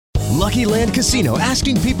Lucky Land Casino,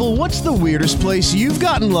 asking people, what's the weirdest place you've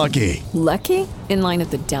gotten lucky? Lucky? In line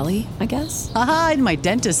at the deli, I guess? Aha, in my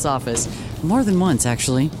dentist's office. More than once,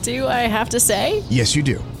 actually. Do I have to say? Yes, you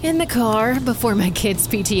do. In the car before my kids'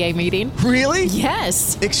 PTA meeting. Really?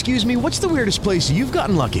 Yes. Excuse me, what's the weirdest place you've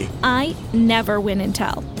gotten lucky? I never win and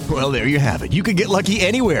tell. Well, there you have it. You can get lucky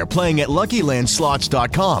anywhere, playing at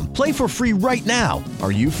LuckyLandSlots.com. Play for free right now.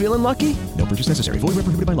 Are you feeling lucky? No purchase necessary. Void where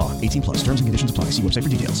prohibited by law. 18 plus. Terms and conditions apply. See website for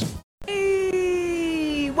details.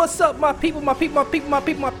 Hey, what's up, my people?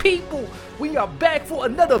 We are back for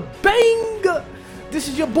another banger. This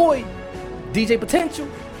is your boy, DJ Potential,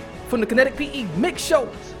 from the Kinetic PE Mix Show.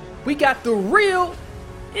 We got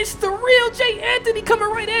it's the real Jay Anthony coming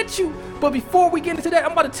right at you. But before we get into that,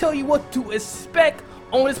 I'm about to tell you what to expect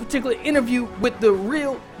on this particular interview with the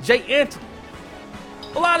real Jay Anthony.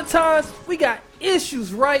 A lot of times, we got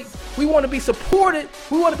issues, right? We want to be supported,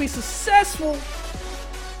 we want to be successful,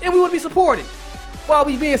 and we want to be supported while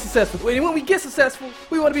we being successful. And when we get successful,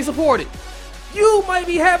 we want to be supported. You might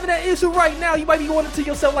be having that issue right now. You might be going to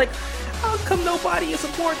yourself like, how come nobody is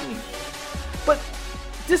supporting me? But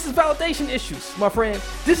this is validation issues, my friend.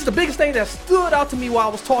 This is the biggest thing that stood out to me while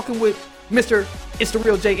I was talking with Mr. It's the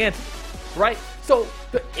Real Jay Anthony, right? So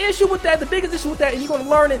the issue with that, the biggest issue with that, and you're going to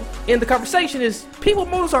learn it in the conversation, is people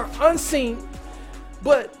motives are unseen.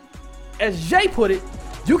 But as Jay put it,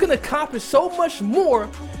 you can accomplish so much more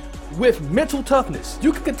with mental toughness.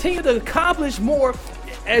 You can continue to accomplish more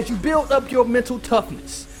as you build up your mental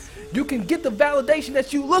toughness. You can get the validation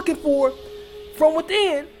that you're looking for from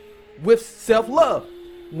within with self-love.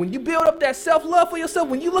 When you build up that self-love for yourself,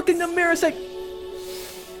 when you look in the mirror and say,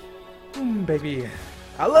 baby,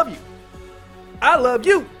 I love you. I love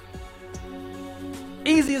you.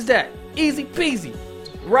 Easy as that. Easy peasy,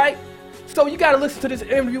 right? So you got to listen to this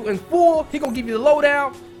interview in full. He going to give you the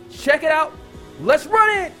lowdown. Check it out. Let's run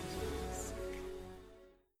it.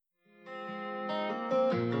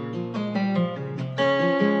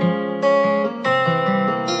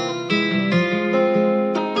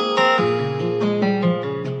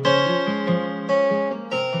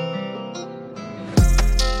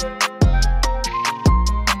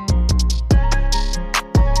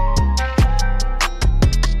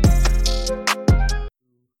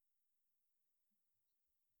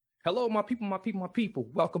 Hello, my people.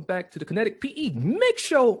 Welcome back to the Kinetic PE Mix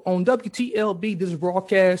Show on WTLB. This is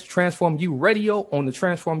broadcast Transform You Radio on the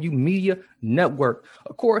Transform You Media Network.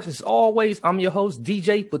 Of course, as always, I'm your host,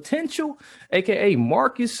 DJ Potential, aka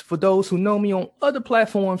Marcus. For those who know me on other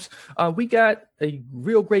platforms, we got a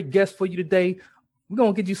real great guest for you today. We're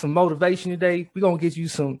going to get you some motivation today. We're going to get you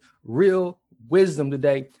some real wisdom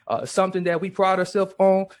today. Something that we pride ourselves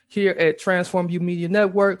on here at Transform You Media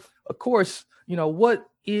Network. Of course, you know, what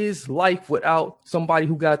is life without somebody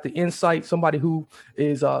who got the insight, somebody who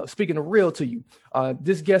is speaking the real to you?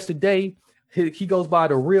 This guest today, he goes by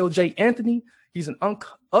the Real Jay Anthony. He's an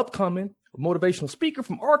upcoming motivational speaker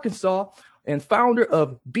from Arkansas and founder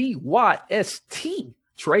of BYST,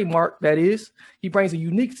 trademark that is. He brings a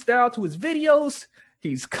unique style to his videos.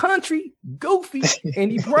 He's country, goofy,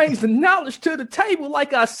 and he brings the knowledge to the table,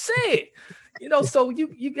 like I said. You know, so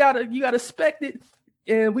you gotta respect it.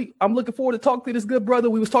 And I'm looking forward to talking to this good brother.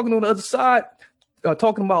 We was talking on the other side,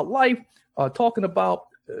 talking about life, talking about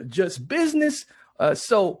just business.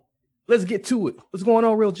 So let's get to it. What's going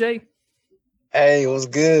on, Real Jay? Hey, what's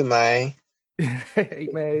good, man? Hey,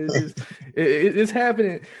 man, it's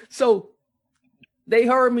happening. So they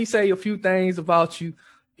heard me say a few things about you,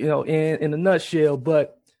 you know, in a nutshell,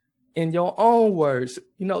 but in your own words,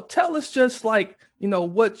 you know, tell us just like, you know,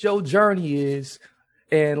 what your journey is.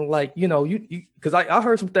 And like, you know, you because I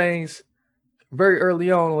heard some things very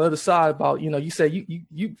early on the other side about, you know, you say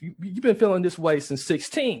you've been feeling this way since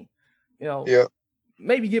 16, you know. Yeah.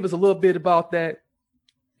 Maybe give us a little bit about that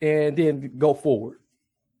and then go forward.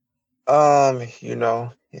 You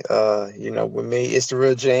know, with me, it's the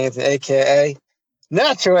Real Jay Anthony, aka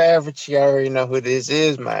not your average. You already know who this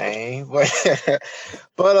is, man.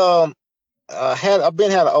 But I've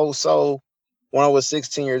been had an old soul. When I was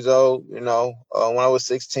 16 years old, you know, when I was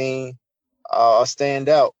 16, I stand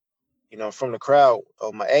out, you know, from the crowd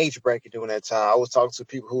of my age bracket during that time. I was talking to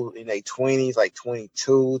people who in their 20s, like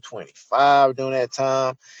 22, 25 during that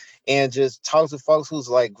time, and just talk to folks who's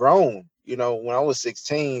like grown, you know, when I was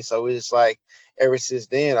 16. So it's like ever since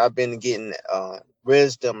then, I've been getting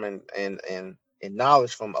wisdom and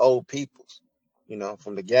knowledge from old peoples, you know,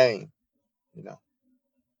 from the game, you know.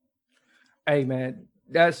 Hey, man,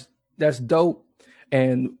 that's dope.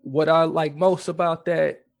 And what I like most about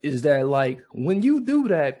that is that, like, when you do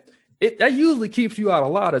that, that usually keeps you out of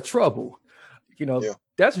a lot of trouble. You know,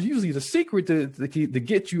 that's usually the secret to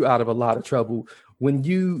get you out of a lot of trouble, when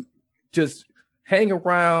you just hang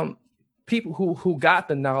around people who got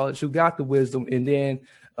the knowledge, who got the wisdom, and then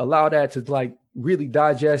allow that to like really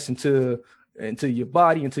digest into your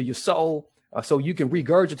body, into your soul, so you can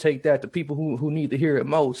regurgitate that to people who need to hear it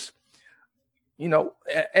most. You know,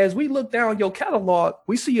 as we look down your catalog,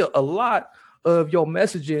 we see a lot of your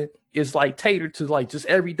messaging is like catered to like just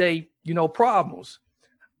everyday, you know, problems.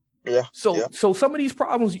 Yeah. So some of these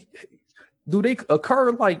problems, do they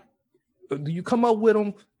occur like, do you come up with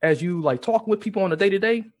them as you like talk with people on a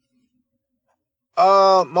day-to-day?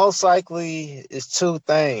 Most likely it's two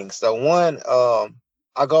things. The one,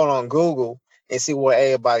 I go on Google and see what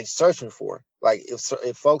everybody's searching for. Like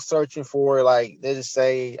if folks searching for, like, they just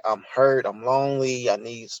say I'm hurt, I'm lonely, I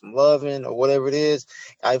need some loving or whatever it is.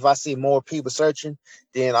 If I see more people searching,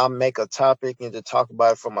 then I'll make a topic and to talk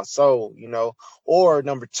about it for my soul, you know. Or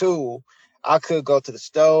number two, I could go to the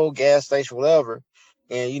store, gas station, whatever,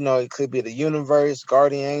 and, you know, it could be the universe,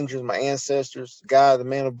 guardian angels, my ancestors, God, the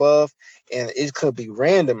man above, and it could be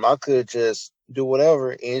random. I could just do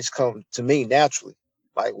whatever and it's come to me naturally.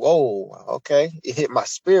 Like, whoa, okay, it hit my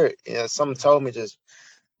spirit. And someone told me just,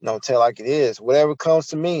 you know, tell like it is. Whatever comes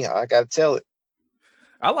to me, I got to tell it.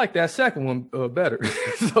 I like that second one better.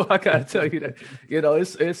 So I got to tell you that, you know,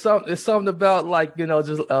 it's something about, like, you know,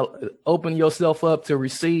 just open yourself up to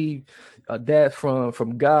receive that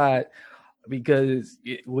from God, because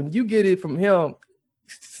when you get it from him,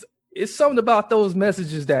 it's something about those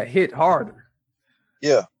messages that hit harder.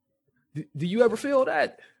 Yeah. Do you ever feel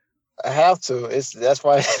that? I have to. That's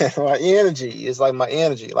why my energy is like my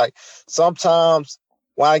energy. Like sometimes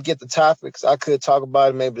when I get the topics, I could talk about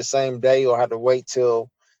it maybe the same day or have to wait till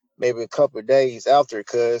maybe a couple of days after,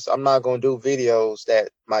 because I'm not going to do videos that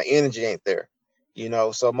my energy ain't there, you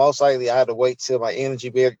know. So most likely I have to wait till my energy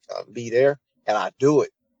be there, and I do it.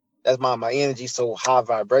 That's my energy so high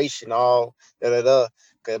vibration, all because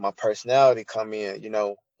my personality come in, you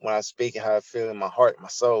know, when I speak and how I feel in my heart, my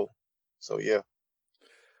soul. So yeah.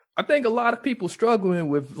 I think a lot of people struggling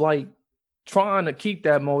with like trying to keep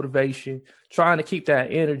that motivation, trying to keep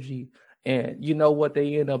that energy, and you know what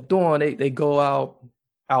they end up doing? They go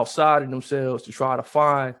outside of themselves to try to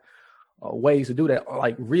find ways to do that,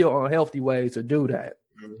 like real unhealthy ways to do that,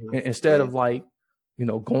 instead of like, you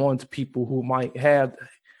know, going to people who might have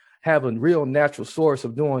a real natural source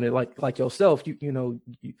of doing it, like yourself. You know,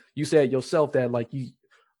 you said yourself that like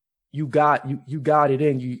you got it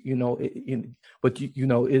in you, you know, but you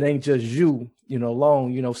know, it ain't just you know,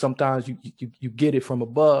 alone. You know, sometimes you get it from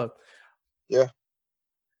above. Yeah.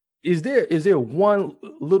 Is there one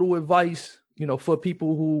little advice, you know, for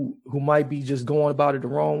people who might be just going about it the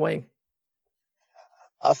wrong way?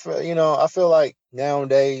 I feel like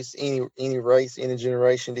nowadays, any race, any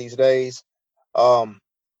generation these days,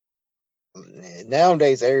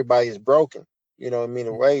 nowadays everybody is broken. You know, in many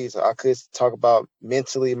ways. I could talk about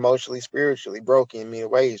mentally, emotionally, spiritually broken in many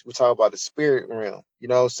ways. We talk about the spirit realm, you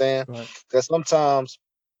know what I'm saying? Because sometimes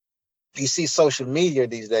you see social media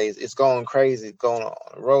these days, it's going crazy, going on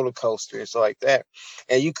a roller coaster and stuff like that.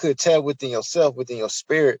 And you could tell within yourself, within your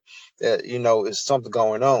spirit, that, you know, is something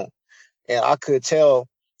going on. And I could tell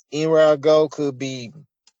anywhere I go, could be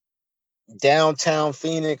downtown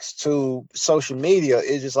Phoenix to social media.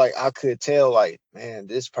 It's just like I could tell, like, man,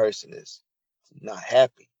 this person is not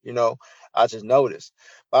happy, you know. I just noticed.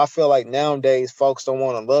 But I feel like nowadays folks don't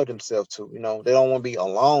want to love themselves too, you know. They don't want to be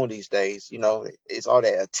alone these days, you know. It's all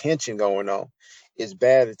that attention going on. It's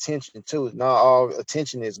bad attention too. Not all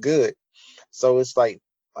attention is good. So it's like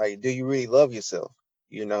do you really love yourself?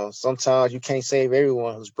 You know, sometimes you can't save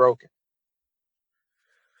everyone who's broken.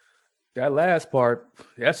 That last part,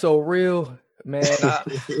 that's so real, man. I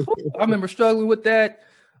remember struggling with that,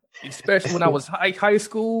 especially when I was high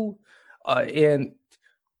school. And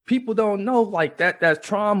people don't know, like, that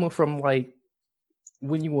trauma from like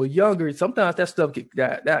when you were younger. Sometimes that stuff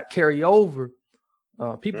that carry over.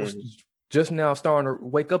 People just now starting to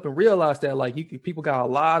wake up and realize that, like, people got a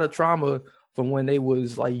lot of trauma from when they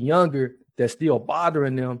was like younger that's still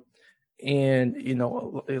bothering them, and you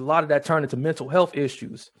know, a lot of that turned into mental health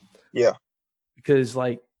issues. Yeah, because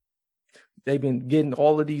like they've been getting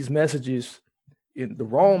all of these messages, the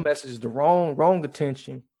wrong messages, the wrong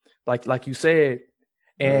attention. Like you said,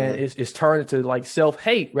 and it's turned into like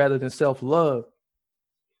self-hate rather than self-love.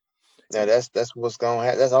 Yeah, that's what's going to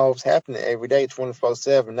happen. That's always happening every day,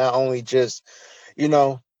 24/7. Not only just, you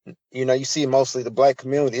know, you see mostly the Black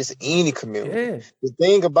community. It's any community. Yeah. The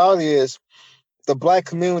thing about it is the Black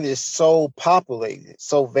community is so populated,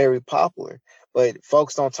 so very popular. But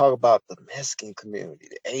folks don't talk about the Mexican community,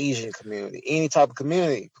 the Asian community, any type of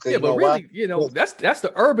community. Because Yeah, you but know why? really, that's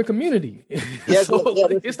the urban community. Yes, So yeah,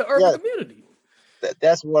 like, it's the urban community.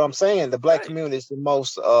 that's what I'm saying. The black Right. community is the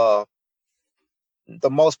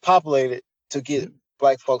most populated to get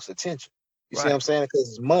black folks' attention. You see what I'm Right. saying? Because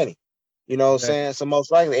it's money. You know what I'm Exactly. saying? So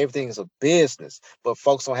most likely everything is a business, but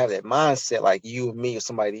folks don't have that mindset like you or me or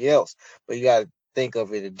somebody else. But you got to think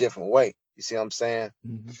of it a different way. You see what I'm saying?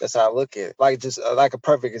 Mhm. That's how I look at it. Like just like a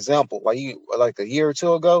perfect example, like a year or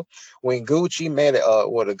two ago when Gucci made a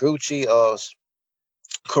Gucci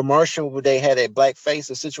commercial where they had a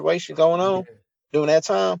blackface situation going on during that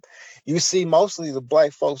time. You see mostly the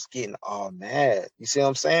black folks getting all mad. You see what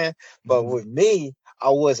I'm saying? But with me,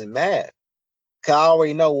 I wasn't mad. Cause I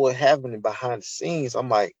already know what happened behind the scenes. I'm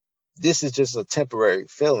like, this is just a temporary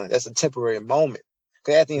feeling. That's a temporary moment.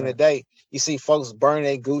 Cause at the end of the day, you see folks burning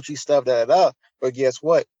their Gucci stuff, but guess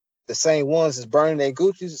what? The same ones that's burning their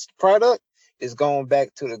Gucci product is going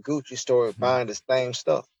back to the Gucci store buying the same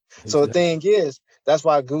stuff. So the thing is, that's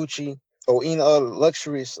why Gucci or any other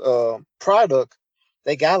luxury product,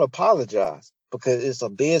 they gotta apologize because it's a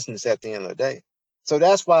business at the end of the day. So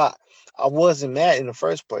that's why I wasn't mad in the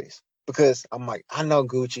first place. Because I'm like, I know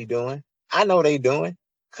Gucci doing. I know they doing.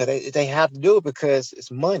 Because they have to do it because it's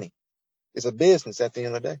money. It's a business at the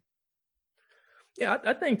end of the day. Yeah,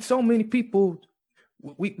 I think so many people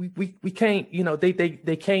we can't,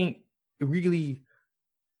 they can't really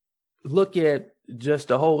look at just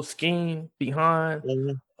the whole scheme behind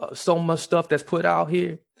so much stuff that's put out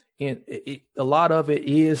here. And a lot of it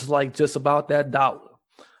is like just about that dollar.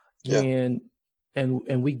 Yeah.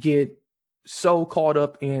 And we get so caught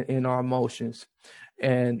up in our emotions,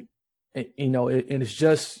 and it's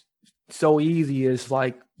just so easy. It's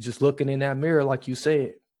like just looking in that mirror, like you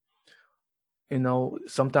said.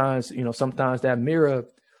 Sometimes that mirror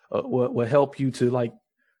will help you to like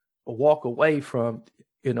walk away from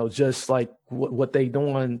just like what they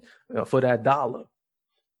doing for that dollar.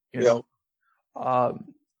 Just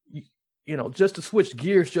to switch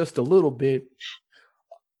gears just a little bit.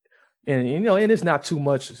 And and it's not too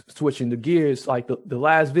much switching the gears. Like the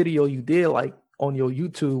last video you did, like on your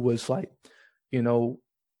YouTube, was like,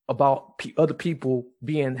 about other people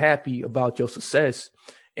being happy about your success,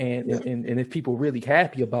 and if people really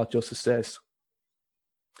happy about your success.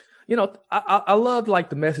 I love like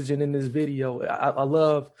the messaging in this video. I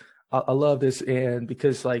love this, and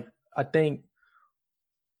because like I think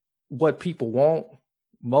what people want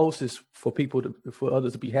most is for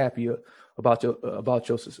others to be happier about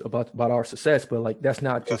our success, but like that's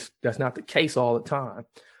not the case all the time.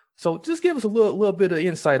 So just give us a little bit of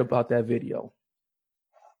insight about that video.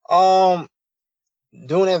 Doing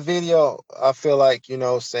that video, I feel like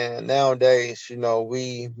saying nowadays,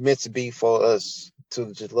 we meant to be for us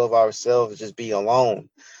to just love ourselves, just be alone.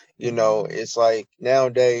 It's like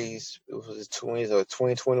nowadays it was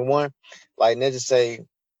 2021. Like let's just say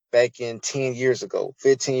back in 10 years ago,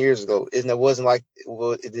 15 years ago, it wasn't like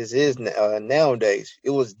this is nowadays. It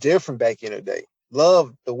was different back in the day.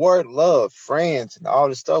 Love, the word love, friends, and all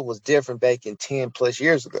this stuff was different back in 10 plus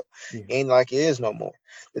years ago. Ain't like it is no more.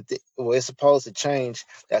 It's supposed to change.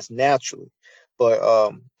 That's naturally. But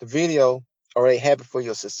the video already happy for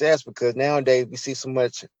your success because nowadays we see so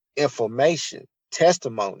much information,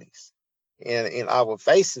 testimonies in our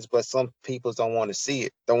faces, but some people don't want to see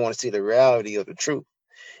it, don't want to see the reality of the truth.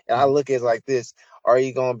 And I look at it like this: are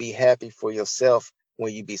you going to be happy for yourself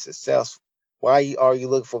when you be successful? Why are you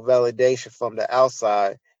looking for validation from the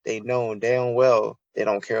outside? They know damn well they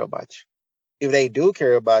don't care about you. If they do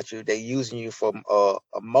care about you, they're using you for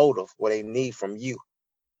a motive, what they need from you.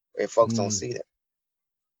 And folks don't see that.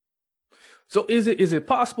 So is it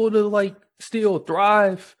possible to like still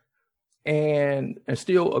thrive and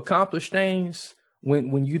still accomplish things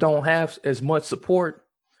when you don't have as much support?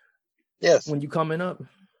 Yes. When you coming up?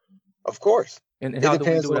 Of course. And how do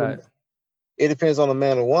we do that? It depends on the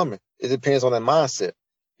man or woman. It depends on the mindset.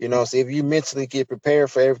 So if you mentally get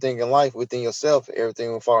prepared for everything in life within yourself,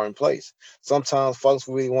 everything will fall in place. Sometimes folks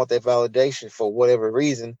really want that validation for whatever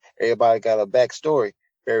reason. Everybody got a backstory.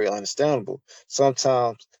 Very understandable.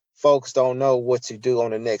 Sometimes folks don't know what to do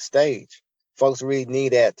on the next stage. Folks really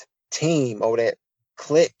need that team or that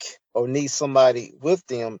click or need somebody with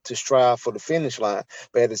them to strive for the finish line.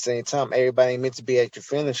 But at the same time, everybody ain't meant to be at your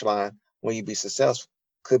finish line when you be successful.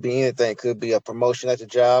 Could be anything. Could be a promotion at the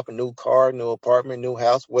job, a new car, new apartment, new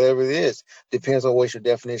house, whatever it is. Depends on what your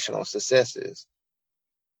definition on success is.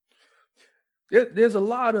 There's a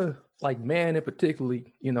lot of like men in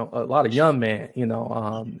particularly, a lot of young men,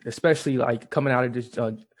 especially like coming out of this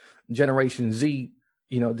Generation Z,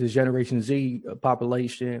 this Generation Z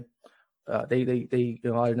population. they a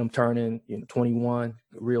lot of them turning 21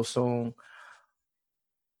 real soon.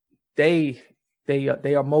 They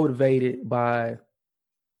are motivated by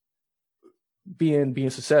being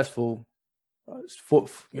successful for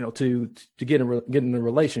to get in a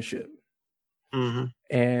relationship. Mm-hmm.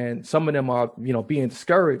 And some of them are being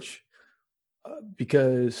discouraged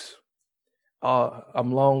because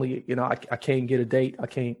I'm lonely, I can't get a date, I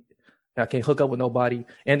can't hook up with nobody.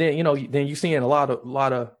 And then then you're seeing a lot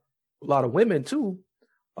of women too,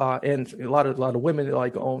 and a lot of women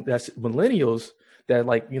like that's millennials that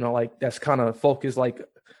like that's kind of focused like,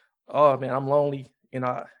 oh man, I'm lonely,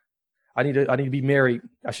 I need to be married,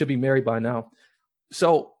 I should be married by now.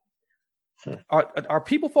 So are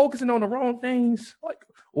people focusing on the wrong things, like,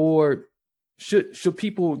 or should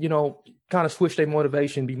people kind of switch their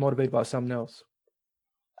motivation, be motivated by something else?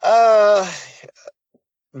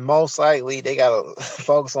 Most likely they gotta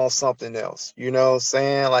focus on something else. You know what I'm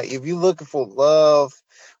saying? Like if you're looking for love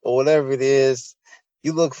or whatever it is,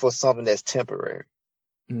 you look for something that's temporary.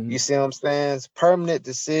 Mm-hmm. You see what I'm saying? It's permanent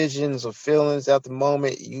decisions or feelings at the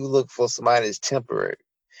moment. You look for somebody that's temporary.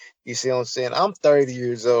 You see what I'm saying? I'm 30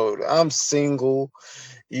 years old. I'm single,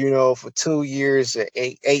 for 2 years and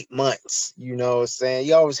eight months. You know what I'm saying?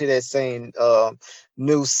 You always hear that saying,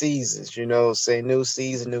 new seasons, saying new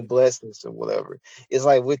season, new blessings or whatever. It's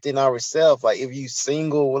like within ourselves, like if you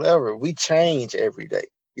single, whatever, we change every day.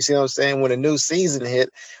 You see what I'm saying? When a new season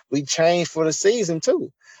hit, we change for the season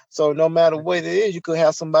too. So no matter what it is, you could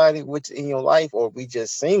have somebody which in your life, or we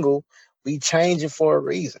just single, we change it for a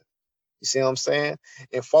reason. You see what I'm saying?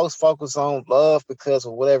 And folks focus on love because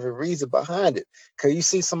of whatever reason behind it. Because you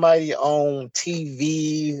see somebody on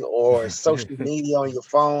TV or social media on your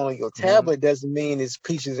phone or your tablet doesn't mean it's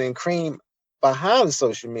peaches and cream behind the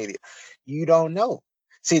social media. You don't know.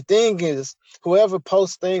 See, the thing is, whoever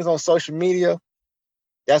posts things on social media,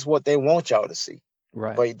 that's what they want y'all to see.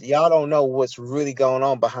 Right. But y'all don't know what's really going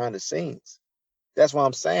on behind the scenes. That's what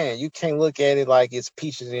I'm saying. You can't look at it like it's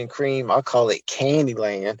peaches and cream. I call it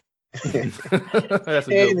Candyland. That's a good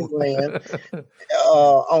Candyland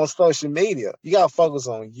on social media. You gotta focus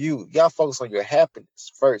on you. You gotta focus on your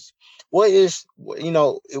happiness first. What is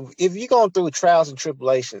if you're going through trials and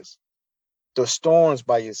tribulations, the storms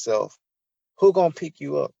by yourself, who gonna pick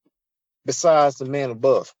you up besides the man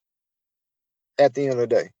above? At the end of the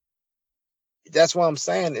day, that's what I'm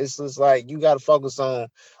saying. It's just like you got to focus on: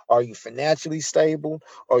 are you financially stable?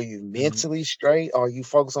 Are you mentally straight? Are you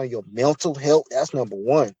focused on your mental health? That's number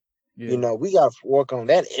one. Yeah. We got to work on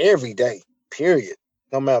that every day, period,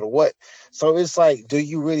 no matter what. So it's like, do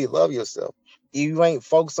you really love yourself? If you ain't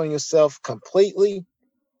focused on yourself completely,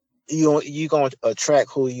 you're going to attract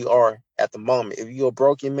who you are at the moment. If you're a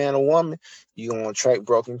broken man or woman, you're going to attract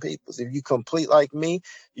broken people. If you complete like me,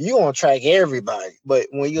 you're going to attract everybody. But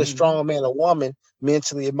when you're a strong man or woman,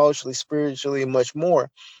 mentally, emotionally, spiritually, and much more,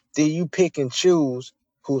 then you pick and choose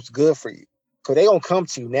who's good for you. Because they're going to come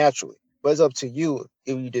to you naturally. But it's up to you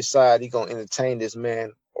if you decide you're going to entertain this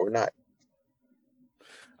man or not.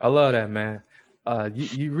 I love that, man.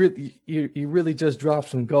 You really just dropped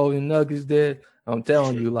some golden nuggets there. I'm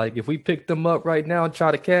telling you, like if we pick them up right now and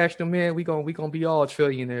try to cash them in, we gonna be all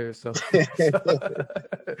trillionaires.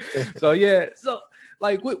 So yeah. So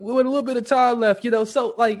like with a little bit of time left,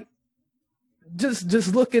 so like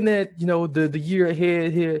just looking at the year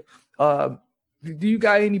ahead here. Do you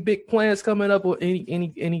got any big plans coming up, or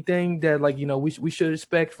anything that like we should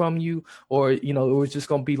expect from you, or it was just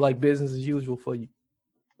gonna be like business as usual for you?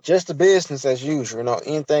 Just the business as usual.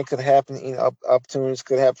 Anything could happen. Opportunities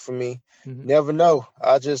could happen for me. Never know.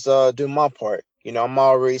 I just do my part. I'm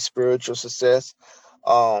already spiritual success.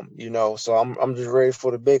 So I'm just ready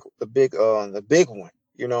for the big one.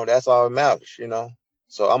 That's all that matters.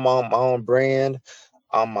 So I'm on my own brand,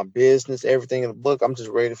 on my business, everything in the book. I'm just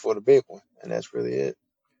ready for the big one, and that's really it.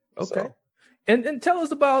 Okay. So. And tell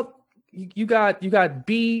us about you got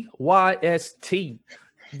BYST.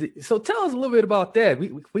 So tell us a little bit about that.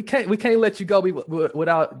 We can't let you go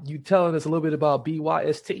without you telling us a little bit about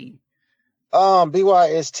BYST.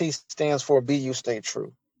 BYST stands for Be You, Stay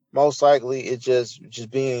True. Most likely it's just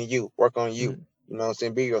being you. Work on you. You know what I'm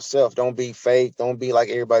saying? Be yourself. Don't be fake. Don't be like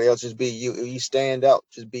everybody else. Just be you. If you stand out,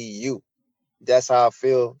 just be you. That's how I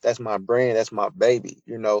feel. That's my brand. That's my baby.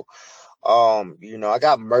 I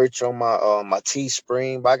got merch on my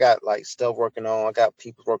Teespring, but I got like stuff working on. I got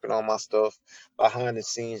people working on my stuff behind the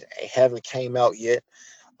scenes. It haven't came out yet.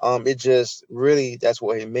 It just really, that's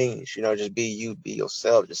what it means. Just be you, be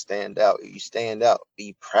yourself, just stand out. You stand out,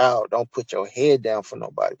 be proud. Don't put your head down for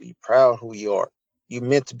nobody. Be proud who you are. You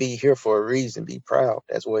meant to be here for a reason. Be proud.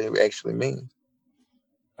 That's what it actually means.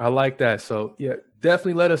 I like that. So yeah,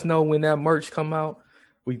 definitely let us know when that merch come out.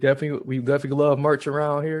 We definitely love merch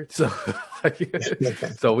around here. So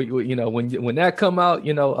so we you know when that come out,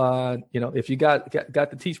 if you got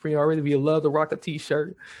the Teespring already, we love to rock a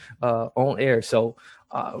t-shirt on air. So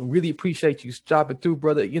really appreciate you stopping through,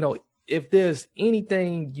 brother. If there's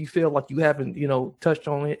anything you feel like you haven't touched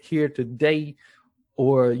on it here today,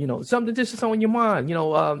 or something just on your mind,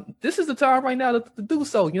 this is the time right now to do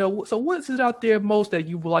so. So what's it out there most that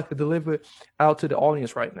you would like to deliver out to the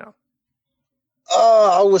audience right now?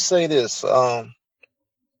 I would say this: no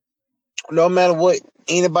matter what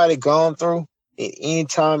anybody gone through, in any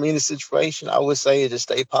time, any situation, I would say just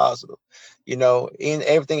stay positive. And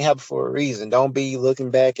everything happened for a reason. Don't be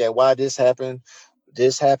looking back at why this happened,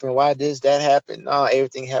 why that happened. No,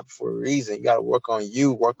 everything happened for a reason. You got to work on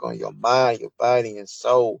you, work on your mind, your body, and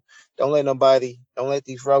soul. Don't let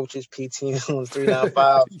these roaches, PT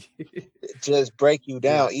 395, just break you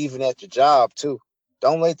down, even at your job too.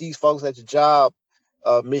 Don't let these folks at your job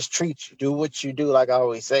mistreat you. Do what you do, like I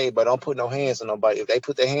always say, but don't put no hands on nobody. If they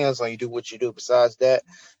put their hands on you, do what you do. Besides that,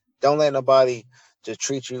 don't let nobody just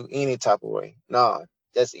treat you any type of way. Nah,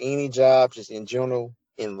 that's any job, just in general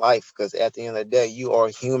in life, because at the end of the day, you are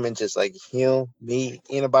human just like him, me,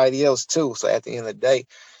 anybody else too. So at the end of the day,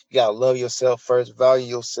 you gotta love yourself first,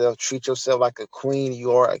 value yourself, treat yourself like a queen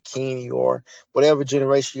you are, a king you are, whatever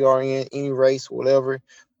generation you are in, any race, whatever.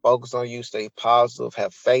 Focus on you, stay positive,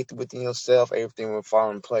 have faith within yourself, everything will fall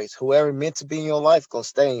in place. Whoever meant to be in your life, gonna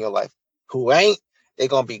stay in your life. Who ain't, they're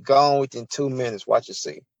gonna be gone within 2 minutes. Watch and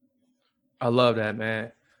see. I love that,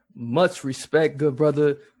 man. Much respect, good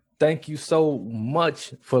brother. Thank you so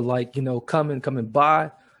much for coming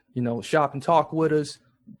by, shop and talk with us.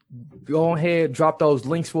 Go ahead, drop those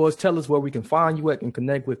links for us. Tell us where we can find you at and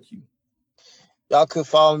connect with you. Y'all could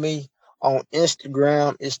follow me on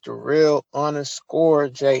Instagram. It's the real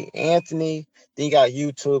 _ J Anthony. Then you got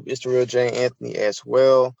YouTube. It's the real J Anthony as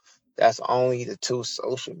well. That's only the 2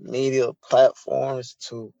 social media platforms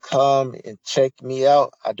to come and check me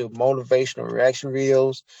out. I do motivational reaction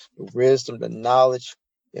videos, the wisdom, the knowledge,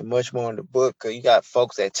 and much more in the book. Because you got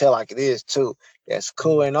folks that tell like it is too. That's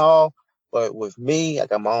cool and all. But with me, I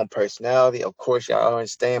got my own personality. Of course, y'all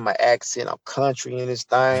understand my accent. I'm country in this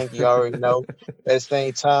thing. You already know. At the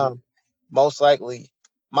same time, most likely,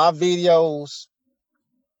 my videos,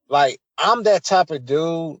 like, I'm that type of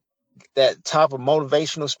dude, that type of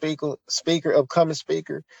motivational speaker, upcoming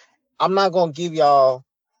speaker. I'm not going to give y'all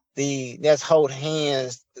let's hold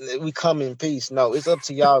hands, we come in peace. No, it's up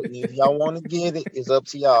to y'all. If y'all want to get it, it's up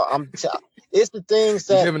to y'all. It's the things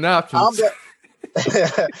that giving options.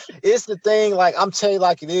 It's the thing, like, I'm telling you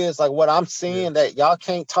like it is, like what I'm seeing that y'all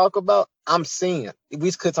can't talk about, I'm seeing.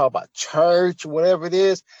 We could talk about church, whatever it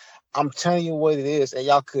is. I'm telling you what it is, and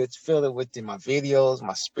y'all could feel it within my videos,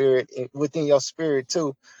 my spirit, within your spirit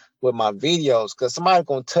too, with my videos. Because my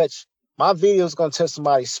videos gonna touch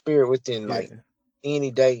somebody's spirit within like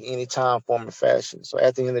any day, any time, form, and fashion. So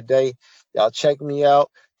at the end of the day, y'all check me out.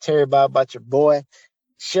 Tell everybody about your boy.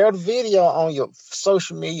 Share the video on your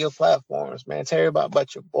social media platforms, man. Tell everybody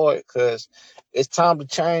about your boy, because it's time to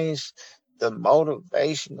change the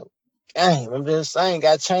motivational game. I'm just saying,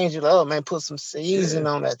 got to change it up, man. Put some season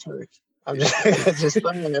on that turkey. I'm just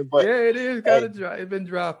saying that. But yeah, it is kind of dry. It's been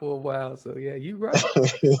dry for a while. So yeah, you're right.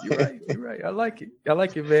 You're right. I like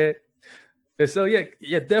it, man. And so yeah,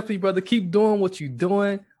 definitely, brother. Keep doing what you're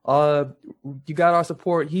doing. You got our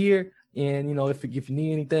support here. And, if you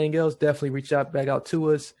need anything else, definitely reach back out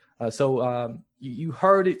to us. So you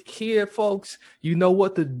heard it here, folks. You know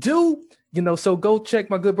what to do. So go check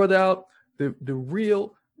my good brother out, the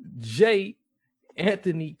real J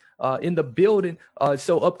Anthony in the building.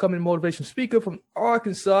 So upcoming motivational speaker from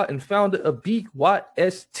Arkansas and founder of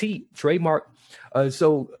BYST trademark.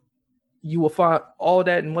 So you will find all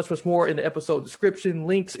that and much more in the episode description.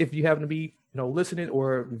 Links if you happen to be listening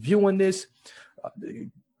or viewing this.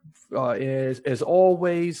 As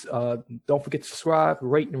always, don't forget to subscribe,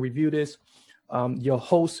 rate, and review this. Your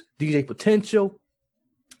host, DJ Potential.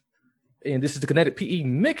 And this is the Kinetic PE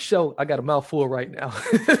Mix Show. I got a mouthful right now.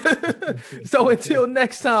 So until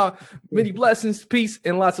next time, many blessings, peace,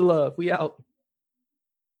 and lots of love. We out.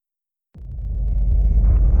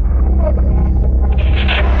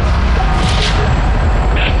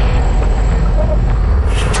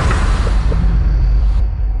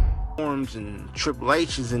 And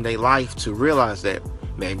tribulations in their life to realize that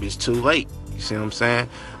maybe it's too late. You see what I'm saying?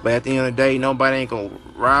 But at the end of the day, nobody ain't gonna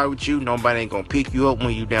ride with you. Nobody ain't gonna pick you up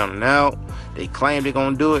when you down and out. They claim they're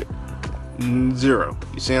gonna do it. Zero.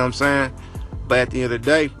 You see what I'm saying? But at the end of the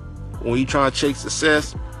day, when you trying to chase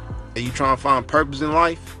success and you trying to find purpose in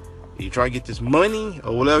life, You try to get this money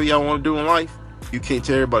or whatever y'all want to do in life, you can't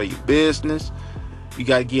tell everybody your business. You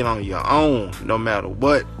got to get on your own no matter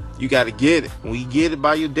what. You got to get it. When you get it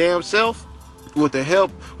by your damn self, with the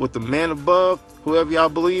help, with the man above, whoever y'all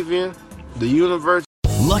believe in, the universe.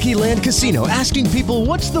 Lucky Land Casino, asking people,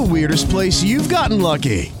 what's the weirdest place you've gotten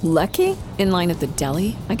lucky? Lucky? In line at the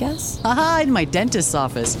deli, I guess? Aha, in my dentist's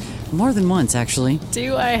office. More than once, actually.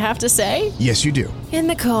 Do I have to say? Yes, you do. In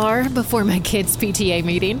the car before my kids' PTA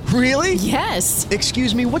meeting. Really? Yes.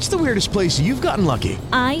 Excuse me, what's the weirdest place you've gotten lucky?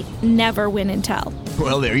 I never win and tell.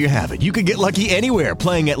 Well, there you have it. You can get lucky anywhere,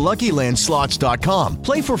 playing at LuckyLandSlots.com.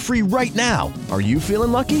 Play for free right now. Are you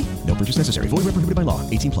feeling lucky? No purchase necessary. Void where prohibited by law.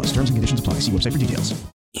 18 plus. Terms and conditions apply. See website for details.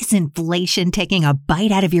 Is inflation taking a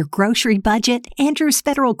bite out of your grocery budget? Andrews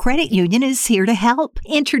Federal Credit Union is here to help.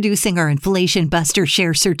 Introducing our Inflation Buster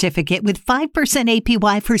Share Certificate with 5%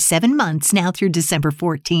 APY for 7 months now through December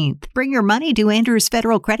 14th. Bring your money to Andrews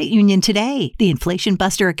Federal Credit Union today. The Inflation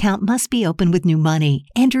Buster account must be open with new money.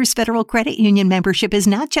 Andrews Federal Credit Union membership is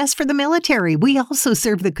not just for the military. We also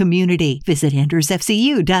serve the community. Visit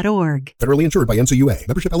andrewsfcu.org. Federally insured by NCUA.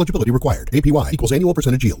 Membership eligibility required. APY equals annual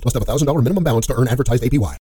percentage yield. Must have $1,000 minimum balance to earn advertised APY.